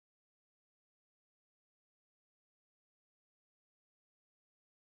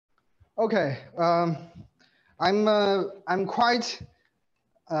Okay, I'm quite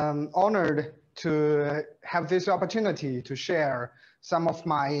honored to have this opportunity to share some of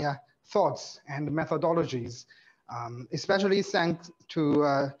my thoughts and methodologies, especially thanks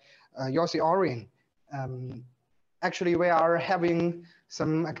to Yossi Orin. Actually, we are having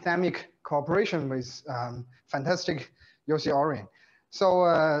some academic cooperation with fantastic Yossi Orin. So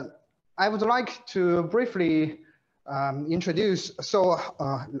I would like to briefly introduce. So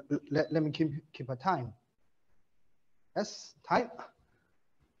let me keep a time. Yes, time.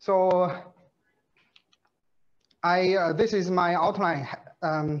 So this is my outline.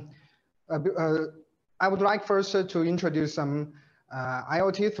 I would like first to introduce some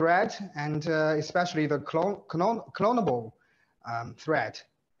IoT threat and especially the clonable threat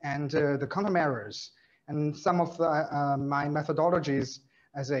and the countermeasures and some of my methodologies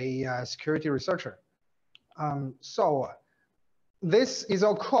as a security researcher. So this is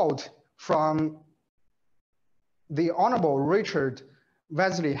a quote from the Honorable Richard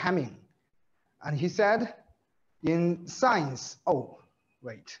Wesley Hemming. And he said, in science,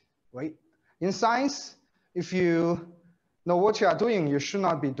 in science, if you know what you are doing, you should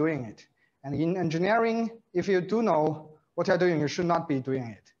not be doing it. And in engineering, if you do know what you're doing, you should not be doing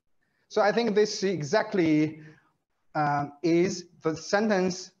it. So I think this exactly is the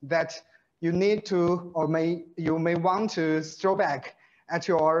sentence that you need to, or you may want to throw back at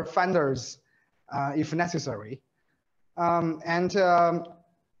your funders if necessary. I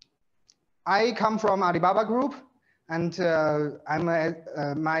come from Alibaba Group, and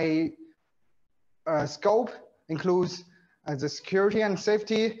my scope includes the security and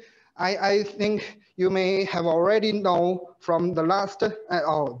safety. I think you may have already known from the last,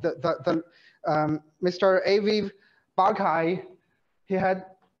 Mr. Aviv Barkai, he had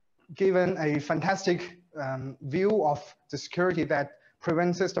given a fantastic view of the security that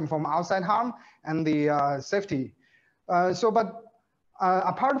prevents system from outside harm and the safety.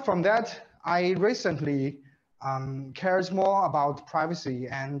 Apart from that, I recently cares more about privacy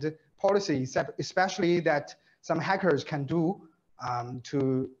and policy, especially that some hackers can do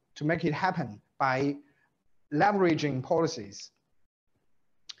to make it happen by leveraging policies.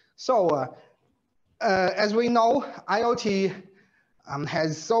 So as we know, IoT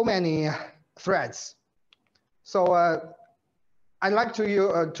has so many threats. So I'd like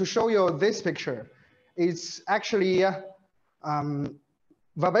to show you this picture. It's actually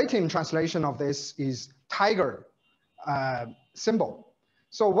verbatim translation of this is tiger symbol.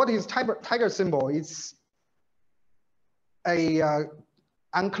 So what is tiger symbol? It's a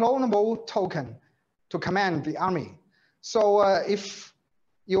unclonable token to command the army. So if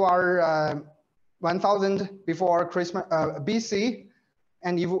you are 1000 before Christmas BC,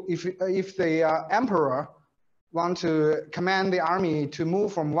 and if the emperor want to command the army to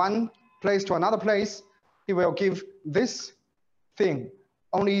move from one place to another place, he will give this thing,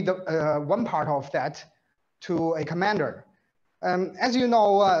 only the one part of that, to a commander. As you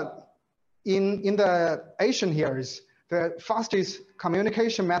know, in the Asian years, the fastest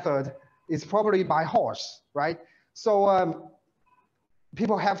communication method is probably by horse, right? So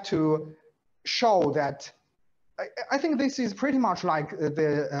people have to show that. I think this is pretty much like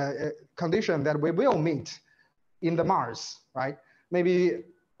the condition that we will meet in the Mars, right? Maybe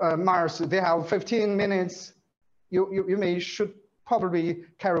Mars, they have 15 minutes. You should probably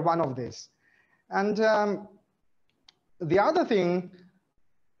carry one of these. And the other thing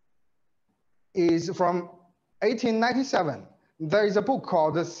is from 1897. There is a book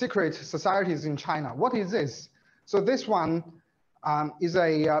called The Secret Societies in China. What is this? So this one is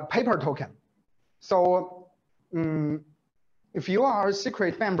a paper token. So if you are a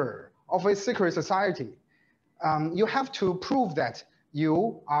secret member of a secret society, you have to prove that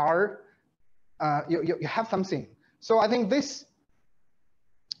you are you have something. So I think this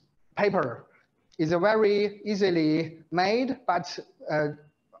paper is a very easily made, but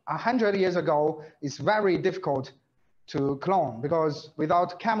 100 years ago, it's very difficult to clone because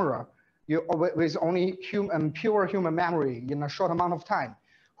without camera, with only pure human memory in a short amount of time,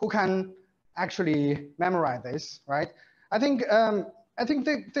 who can actually memorize this, right? I think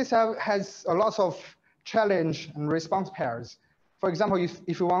this has a lot of challenge and response pairs. For example,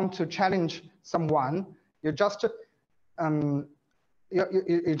 if you want to challenge someone, you just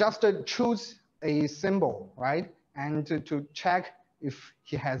choose a symbol, right? And to check if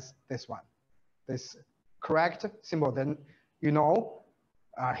he has this correct symbol, then you know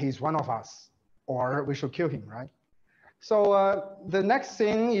he's one of us, or we should kill him, right? So the next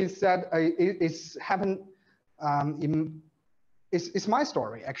thing is that it's happened. It's my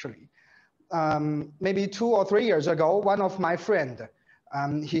story actually. Maybe 2 or 3 years ago, one of my friend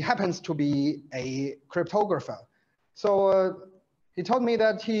He happens to be a cryptographer. So he told me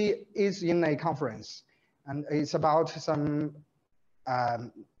that he is in a conference, and it's about some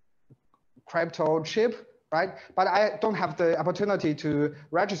crypto chip, right? But I don't have the opportunity to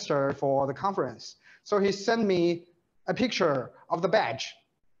register for the conference. So he sent me a picture of the badge.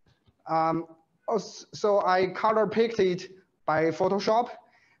 So I color picked it by Photoshop,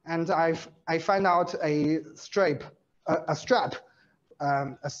 and I find out a strap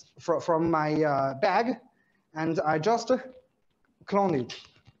from my bag, and I just clone it.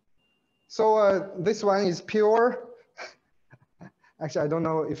 So this one is pure. Actually, I don't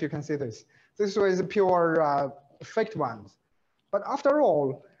know if you can see this. This was a pure faked one. But after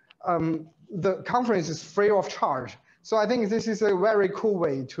all, the conference is free of charge. So I think this is a very cool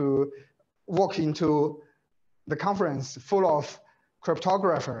way to walk into the conference full of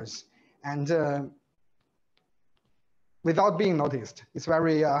cryptographers and without being noticed. It's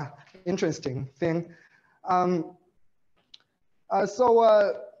very interesting thing. What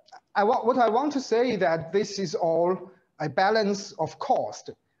I want to say that this is all a balance of cost,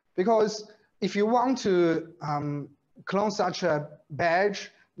 because if you want to clone such a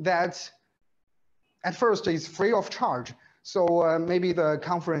badge that at first is free of charge, so maybe the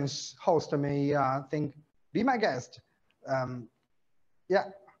conference host may think, be my guest. Yeah.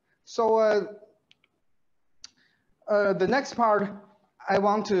 So the next part I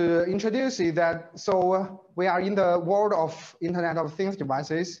want to introduce is that, so we are in the world of Internet of Things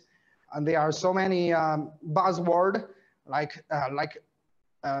devices, and there are so many buzzwords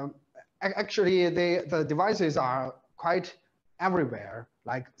actually the devices are quite everywhere,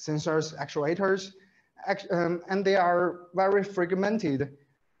 like sensors, actuators, and they are very fragmented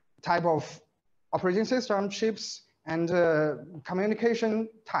type of operating system chips and communication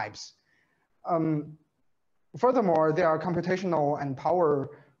types. Furthermore, they are computational and power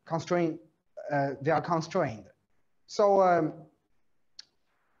constrained. They are constrained. So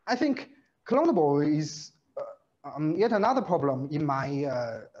I think clonable is yet another problem in my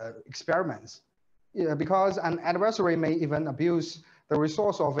experiments, because an adversary may even abuse the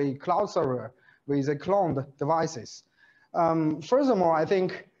resource of a cloud server with a cloned devices. Furthermore, I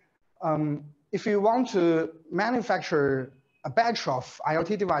think if you want to manufacture a batch of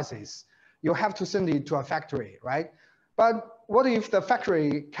IoT devices, you have to send it to a factory, right? But what if the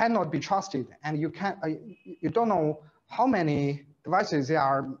factory cannot be trusted and you don't know how many devices they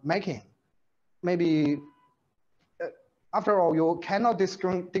are making? Maybe after all, you cannot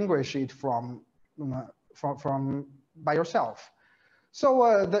distinguish it from by yourself.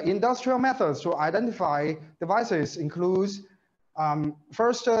 So the industrial methods to identify devices includes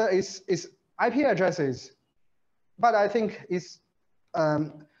first is IP addresses, but I think it's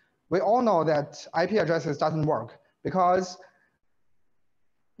we all know that IP addresses doesn't work because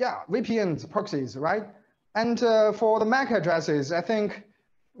VPNs, proxies, right? And for the MAC addresses, I think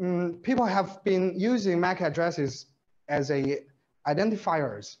people have been using MAC addresses as a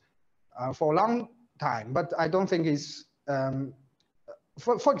identifiers for a long time, but I don't think it's,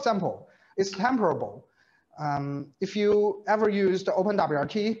 for example, it's temporable. If you ever used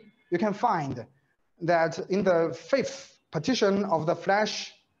OpenWRT, you can find that in the 5th partition of the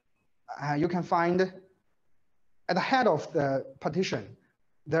flash, you can find at the head of the partition,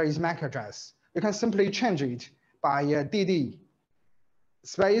 there is MAC address. You can simply change it by DD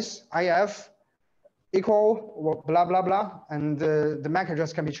space IF equal blah, blah, blah, and the MAC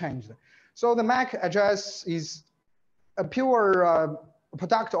address can be changed. So the MAC address is a pure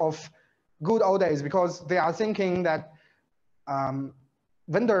product of good old days, because they are thinking that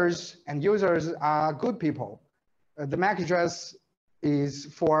vendors and users are good people. The MAC address is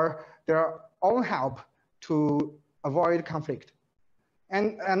for their own help to avoid conflict.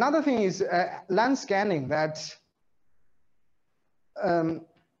 And another thing is LAN scanning, that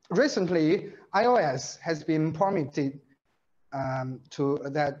recently iOS has been permitted to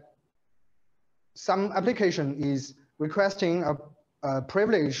that some application is requesting a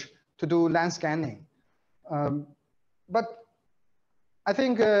privilege to do LAN scanning. But I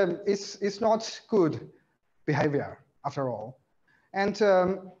think it's not good behavior after all. And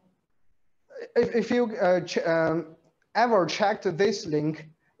if you ever checked this link,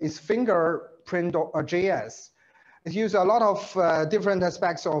 is fingerprint.js. It uses a lot of different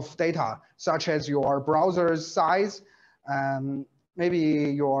aspects of data, such as your browser's size,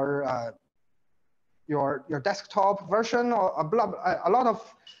 maybe your desktop version, or a lot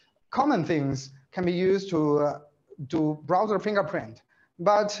of common things can be used to do browser fingerprint.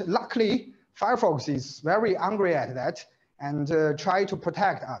 But luckily, Firefox is very angry at that and try to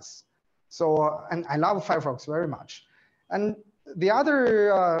protect us. So, and I love Firefox very much. And The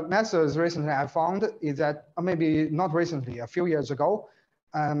other methods recently I found is that, or maybe not recently, a few years ago,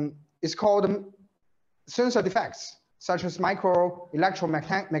 it's called sensor defects, such as micro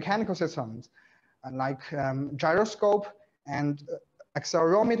electromechanical systems, like gyroscope and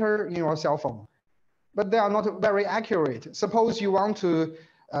accelerometer in your cell phone. But they are not very accurate. Suppose you want to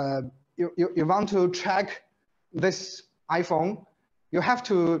you want to track this iPhone, you have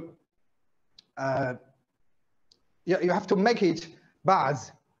to you have to make it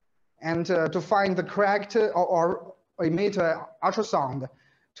buzz, and to find the correct or emit ultrasound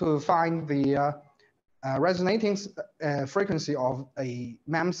to find the resonating frequency of a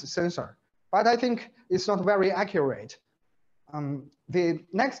MEMS sensor. But I think it's not very accurate. The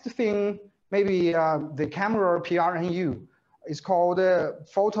next thing, maybe the camera PRNU, is called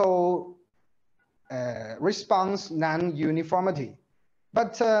photo response non-uniformity.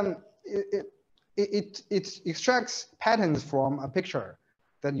 But it extracts patterns from a picture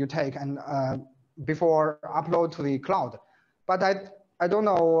that you take and before upload to the cloud. But I don't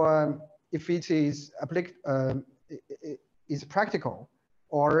know if it is is practical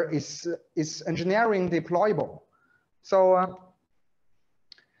or is engineering deployable. So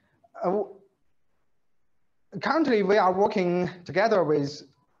currently we are working together with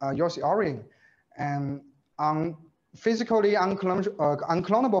Yossi Orin and on physically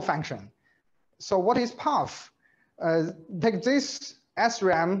unclonable function. So what is PUF? Take this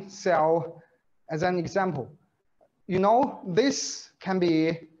SRAM cell as an example. You know, this can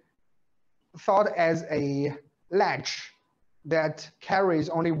be thought as a latch that carries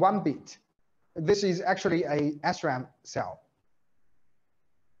only 1 bit. This is actually a SRAM cell.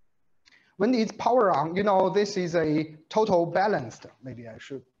 When it's power on, you know, this is a total balanced, maybe I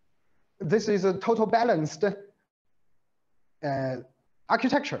should. This is a total balanced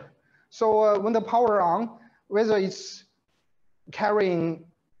architecture. So when the power on, whether it's carrying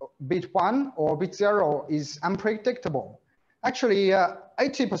bit 1 or bit 0 is unpredictable. Actually,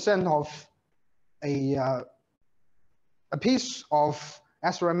 80% of a piece of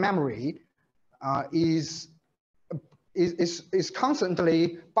SRAM memory is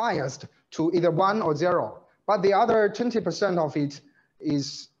constantly biased to either 1 or 0. But the other 20% of it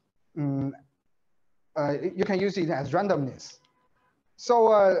is, you can use it as randomness.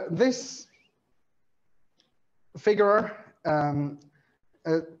 So this figure,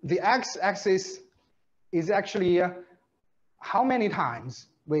 the x-axis is actually how many times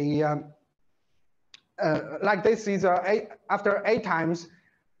we, like this is after 8 times,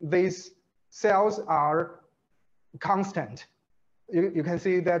 these cells are constant. You can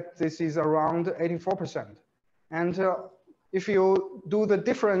see that this is around 84%. And if you do the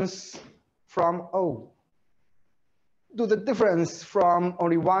difference from,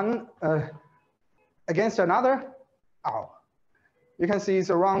 only one against another, you can see it's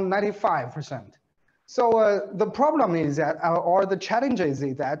around 95%. So the problem is that, or the challenge is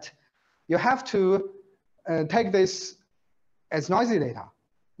that you have to take this as noisy data.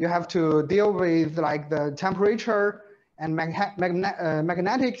 You have to deal with like the temperature and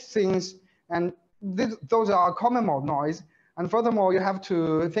magnetic things, and those are common mode noise. And furthermore, you have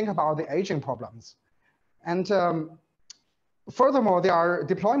to think about the aging problems. And furthermore, there are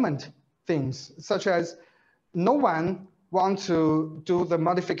deployment things, such as no one wants to do the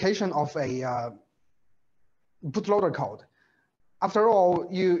modification of a bootloader code. After all,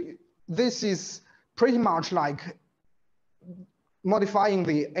 this is pretty much like modifying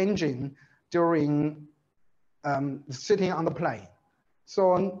the engine during sitting on the plane.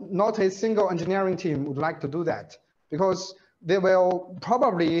 So not a single engineering team would like to do that, because they will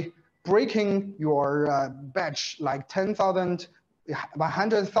probably breaking your batch like 10,000,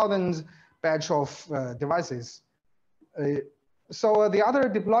 100,000 batch of devices. So the other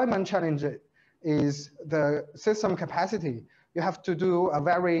deployment challenge is the system capacity. You have to do a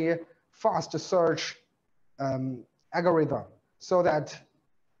very fast search algorithm so that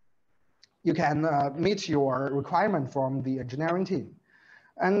you can meet your requirement from the engineering team.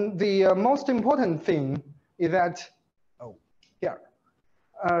 And the most important thing is that,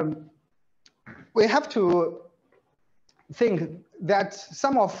 we have to think that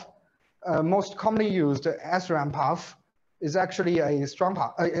some of most commonly used SRAM PUF is actually a strong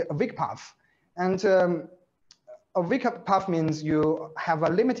PUF, a weak PUF. And a weak PUF means you have a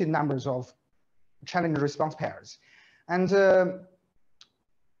limited numbers of challenge response pairs. And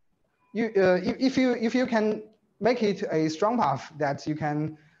if you can make it a strong PUF, that you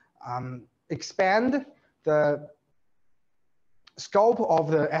can expand the scope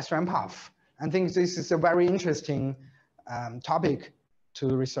of the SRAM PUF. I think this is a very interesting topic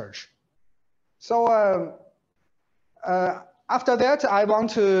to research. So After that, I want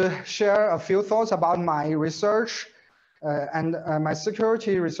to share a few thoughts about my research and my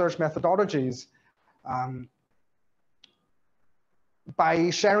security research methodologies by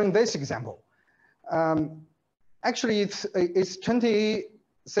sharing this example. Actually, it's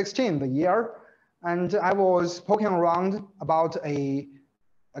 2016, the year, and I was poking around about a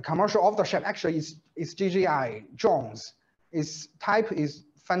commercial off-the-shelf. Actually, it's DJI drones. Its type is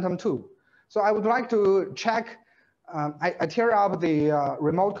Phantom 2. So I would like to check. I tear up the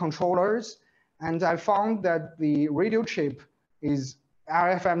remote controllers, and I found that the radio chip is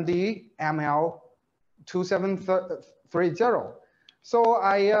RFMD ML2730. So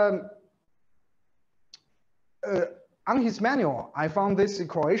on his manual, I found this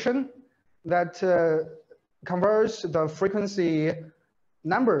equation that converts the frequency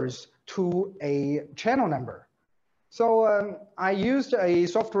numbers to a channel number. So I used a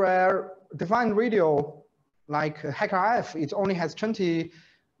software-defined radio like HackerF. It only has 20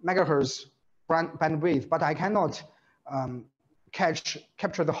 megahertz bandwidth, but I cannot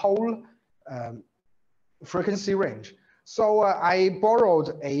capture the whole frequency range. So I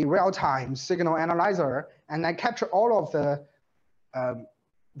borrowed a real-time signal analyzer, and I captured all of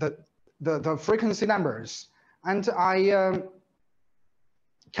the frequency numbers, and I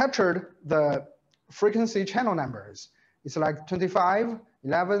captured the frequency channel numbers. It's like 25,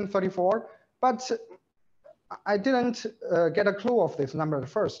 11, 34, but I didn't get a clue of this number at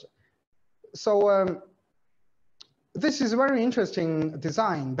first. So this is a very interesting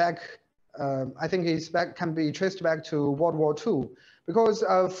design back. I think can be traced back to World War II, because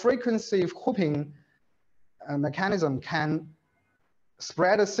a frequency hooping mechanism can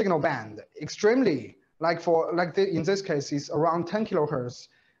spread a signal band extremely, in this case, it's around 10 kilohertz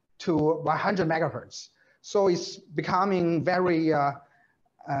to 100 megahertz. So it's becoming very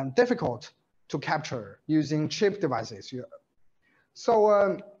difficult to capture using chip devices.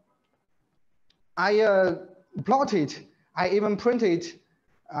 So I plotted, I even printed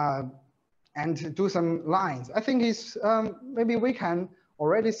and do some lines. I think it's maybe we can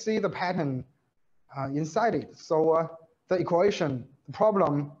already see the pattern inside it. So the equation, the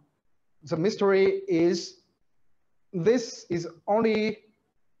problem, the mystery is this is only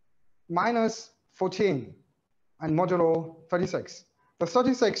minus 14 and modulo 36. The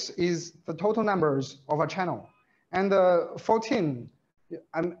 36 is the total numbers of a channel, and the 14,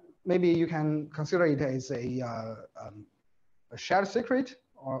 maybe you can consider it as a shared secret,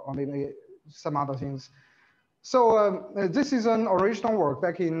 or maybe some other things. So this is an original work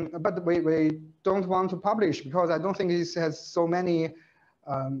back in, but we don't want to publish because I don't think it has so many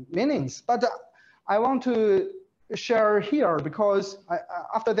meanings. But I want to share here because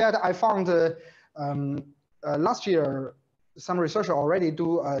after that I found last year some researchers already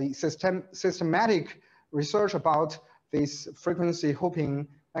do a systematic research about this frequency hooping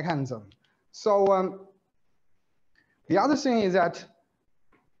mechanism. So the other thing is that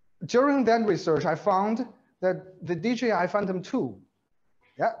during that research, I found that the DJI Phantom 2,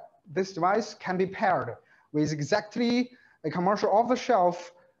 this device can be paired with exactly a commercial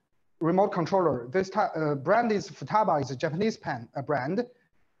off-the-shelf remote controller. This brand is Futaba, it's a Japanese brand.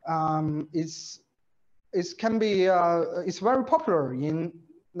 It's very popular in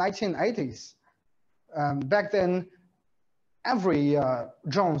 1980s. Back then, every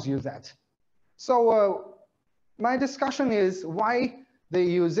drones use that. So my discussion is why they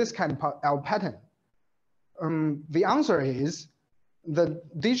use this kind of pattern. The answer is the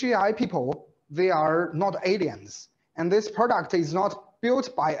DJI people, they are not aliens. And this product is not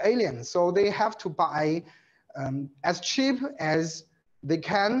built by aliens. So they have to buy as cheap as they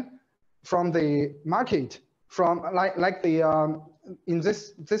can from the market, from like the, in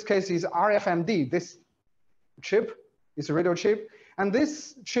this case is RFMD, this chip is a radio chip. And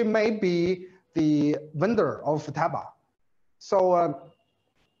this chip may be the vendor of Futaba. So,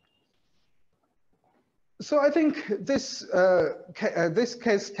 so I think this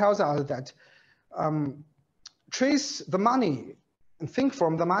case tells us that trace the money and think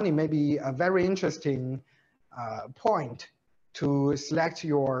from the money may be a very interesting point to select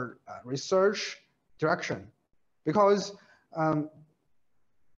your research direction, because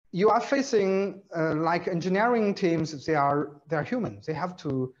you are facing like engineering teams. They're human. They have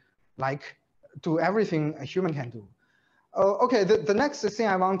to do everything a human can do. Okay, the next thing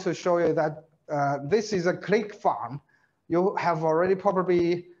I want to show you that this is a click farm. You have already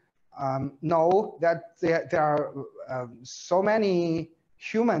probably know that there are so many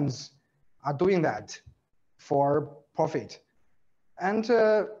humans are doing that for profit. And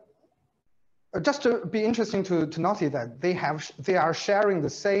just to be interesting to notice that they are sharing the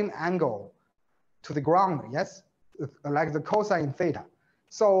same angle to the ground. Yes, like the cosine theta.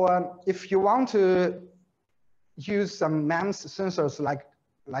 So if you want to use some MEMS sensors like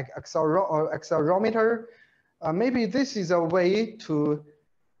accelerometer, maybe this is a way to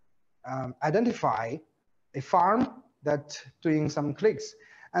identify a farm that doing some clicks.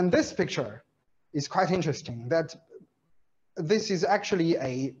 And this picture is quite interesting. That this is actually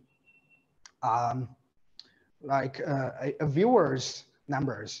a viewer's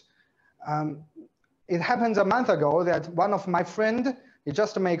numbers. It happened a month ago that one of my friend, he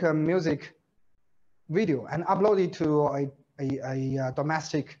just make a music video and upload it to a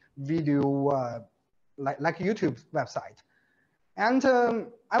domestic video like YouTube website. And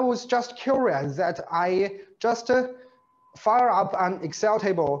I was just curious that I just fire up an Excel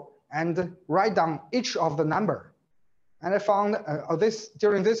table and write down each of the number. And I found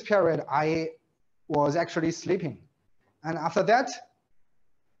during this period, I was actually sleeping. And after that,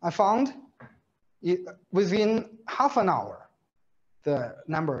 I found within half an hour, the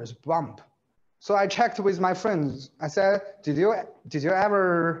numbers bump. So I checked with my friends. I said, did you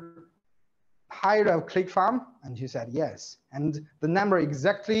ever hire a click farm? And he said, yes. And the number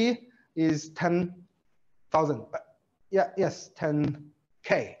exactly is 10,000. Yeah, yes,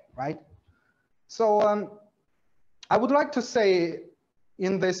 10K, right? So I would like to say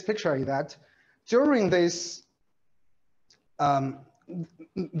in this picture that during this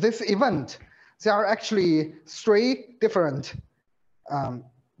this event, there are actually 3 different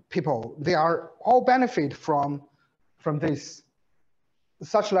people. They are all benefit from this,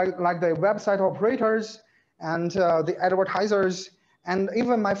 such like the website operators and the advertisers, and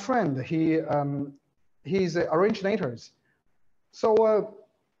even my friend. He's the originators. So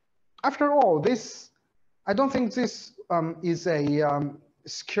after all, this, I don't think this is a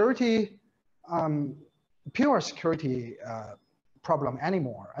security, pure security problem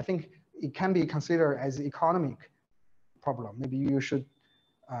anymore. I think it can be considered as an economic problem. Maybe you should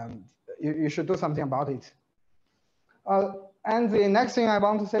do something about it. And the next thing I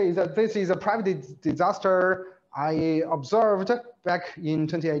want to say is that this is a private disaster I observed back in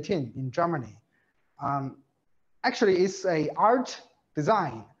 2018 in Germany. Actually, it's a art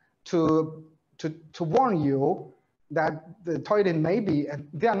design to warn you that the toilet may be, and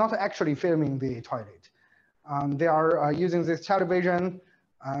they are not actually filming the toilet. They are using this television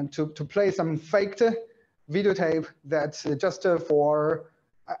to play some faked videotape that's just for,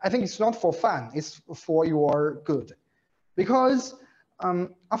 I think it's not for fun, it's for your good. Because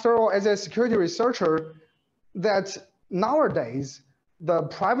after all, as a security researcher, that nowadays, the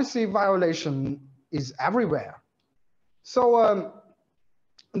privacy violation is everywhere. So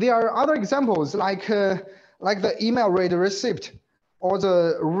there are other examples like the email read receipt or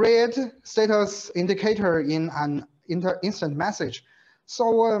the read status indicator in an instant message.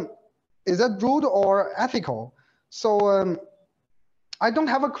 So is that rude or ethical? So I don't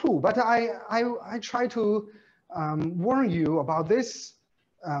have a clue, but I try to warn you about this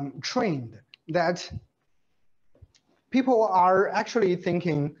trend that people are actually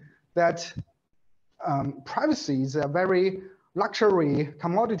thinking that privacy is a very luxury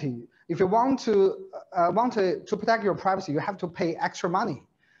commodity. If you want to protect your privacy, you have to pay extra money.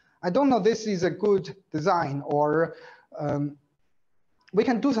 I don't know this is a good design, or we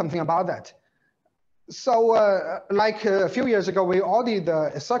can do something about that. So like a few years ago, we audited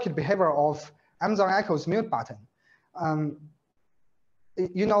the circuit behavior of Amazon Echo's mute button.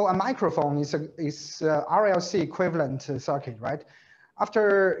 You know, a microphone is RLC equivalent circuit, right?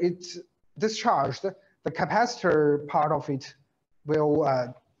 After it's discharged, the capacitor part of it will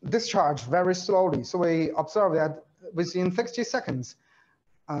discharge very slowly. So we observe that within 60 seconds,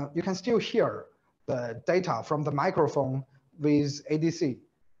 you can still hear the data from the microphone with ADC.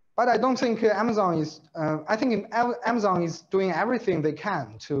 But I don't think Amazon is, I think Amazon is doing everything they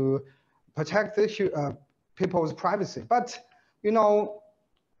can to protect the people's privacy. But, you know,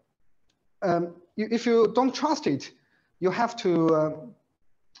 if you don't trust it, you have to,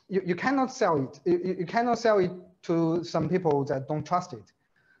 you cannot sell it. You cannot sell it to some people that don't trust it.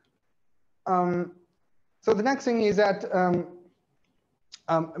 So the next thing is that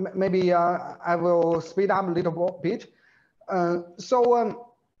maybe I will speed up a little bit.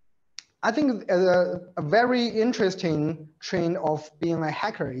 I think a very interesting trend of being a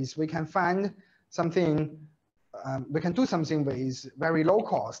hacker is we can find something, we can do something with very low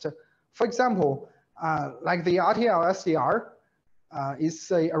cost. For example, like the RTL SDR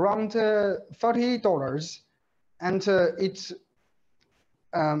is around $30, and it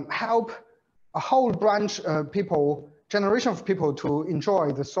help a whole bunch of people, generation of people to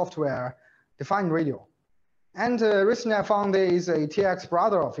enjoy the software-defined radio. And recently I found there is a TX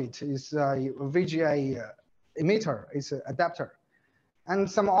brother of it, is a VGA emitter, it's an adapter, and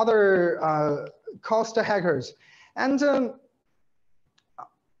some other cost hackers. And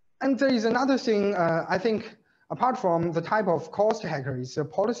there is another thing, I think, apart from the type of cost hackers,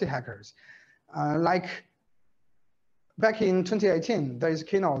 policy hackers. Like back in 2018, there is a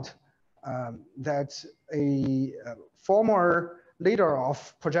keynote that a former leader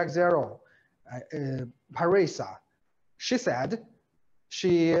of Project Zero, Parisa, she said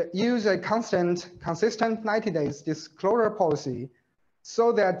she used a consistent 90 days disclosure policy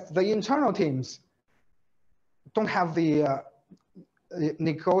so that the internal teams don't have the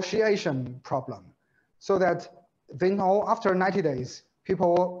negotiation problem, so that they know after 90 days,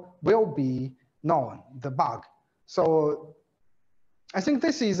 people will be known the bug. So I think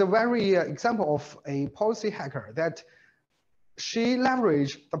this is a very example of a policy hacker that she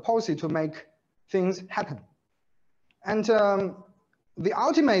leveraged the policy to make things happen. And the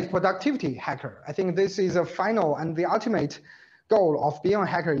ultimate productivity hacker, I think this is a final and the ultimate goal of being a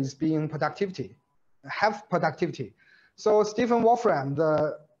hacker is being productivity, have productivity. So Stephen Wolfram,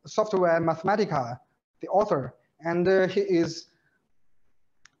 the Software Mathematica, the author, and he is,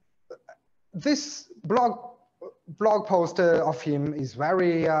 this blog post of him is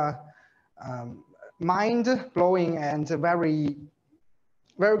very mind-blowing and very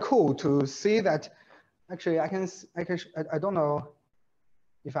cool to see that. Actually, I don't know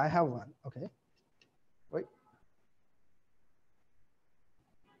if I have one. Okay, wait.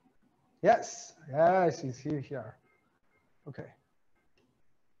 Yes, it's here. Okay.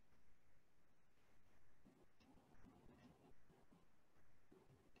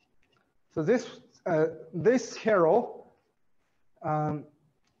 So this hero,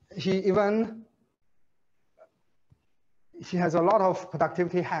 he has a lot of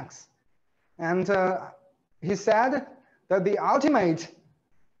productivity hacks, and he said that the ultimate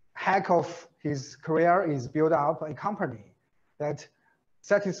hack of his career is build up a company that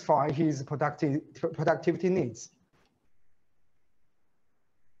satisfy his productivity needs.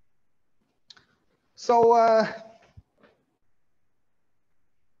 So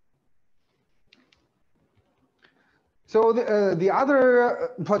the other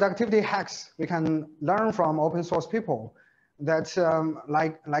productivity hacks we can learn from open source people, that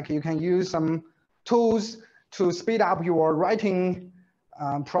like you can use some tools to speed up your writing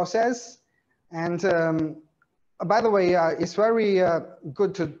process. And by the way, it's very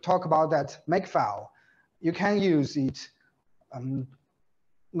good to talk about that Makefile. You can use it.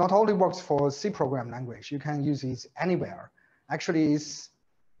 Not only works for C program language, you can use it anywhere. Actually, it's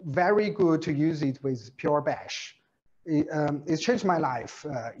very good to use it with pure bash. It changed my life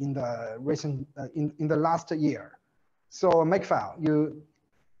in the recent in the last year. So Makefile, you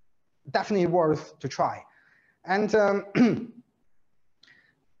definitely worth to try. And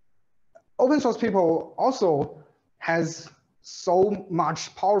open source people also has so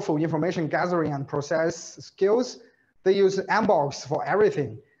much powerful information gathering and process skills. They use Mbox for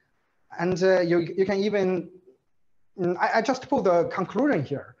everything. And you can even, I just put the conclusion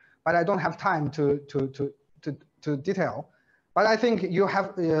here, but I don't have time to detail. But I think you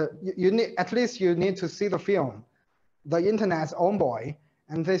have, you need, at least you need to see the film, The Internet's Own Boy,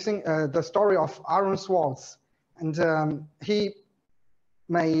 and they think the story of Aaron Swartz. And he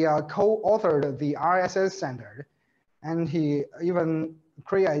may co-authored the RSS standard, and he even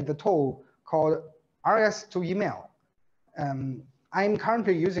created the tool called RS to email. I'm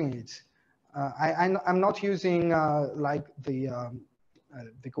currently using it. I'm not using like the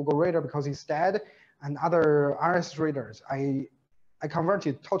Google Reader because it's dead, and other RSS readers. I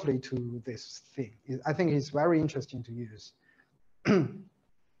converted totally to this thing. I think it's very interesting to use.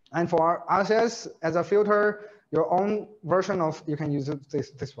 And for RSS as a filter, your own version of, you can use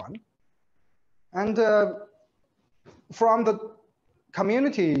this one. And from the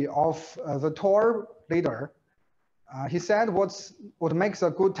community of the Tor leader, he said what makes a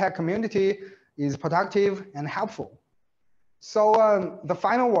good tech community is productive and helpful. So the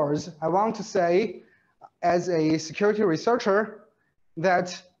final words I want to say as a security researcher,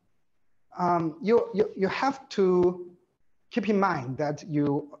 that you have to keep in mind that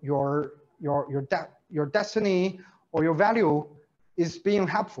your destiny or your value is being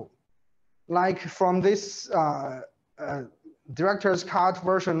helpful. Like from this director's cut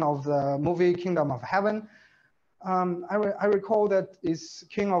version of the movie Kingdom of Heaven, I recall that is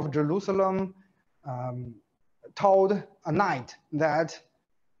King of Jerusalem told a knight that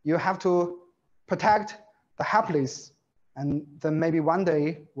you have to protect the helpless, and then maybe one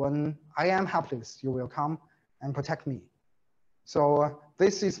day when I am helpless, you will come and protect me. So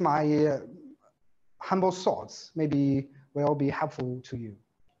this is my humble thoughts, maybe will be helpful to you.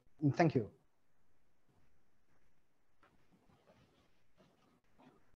 And thank you.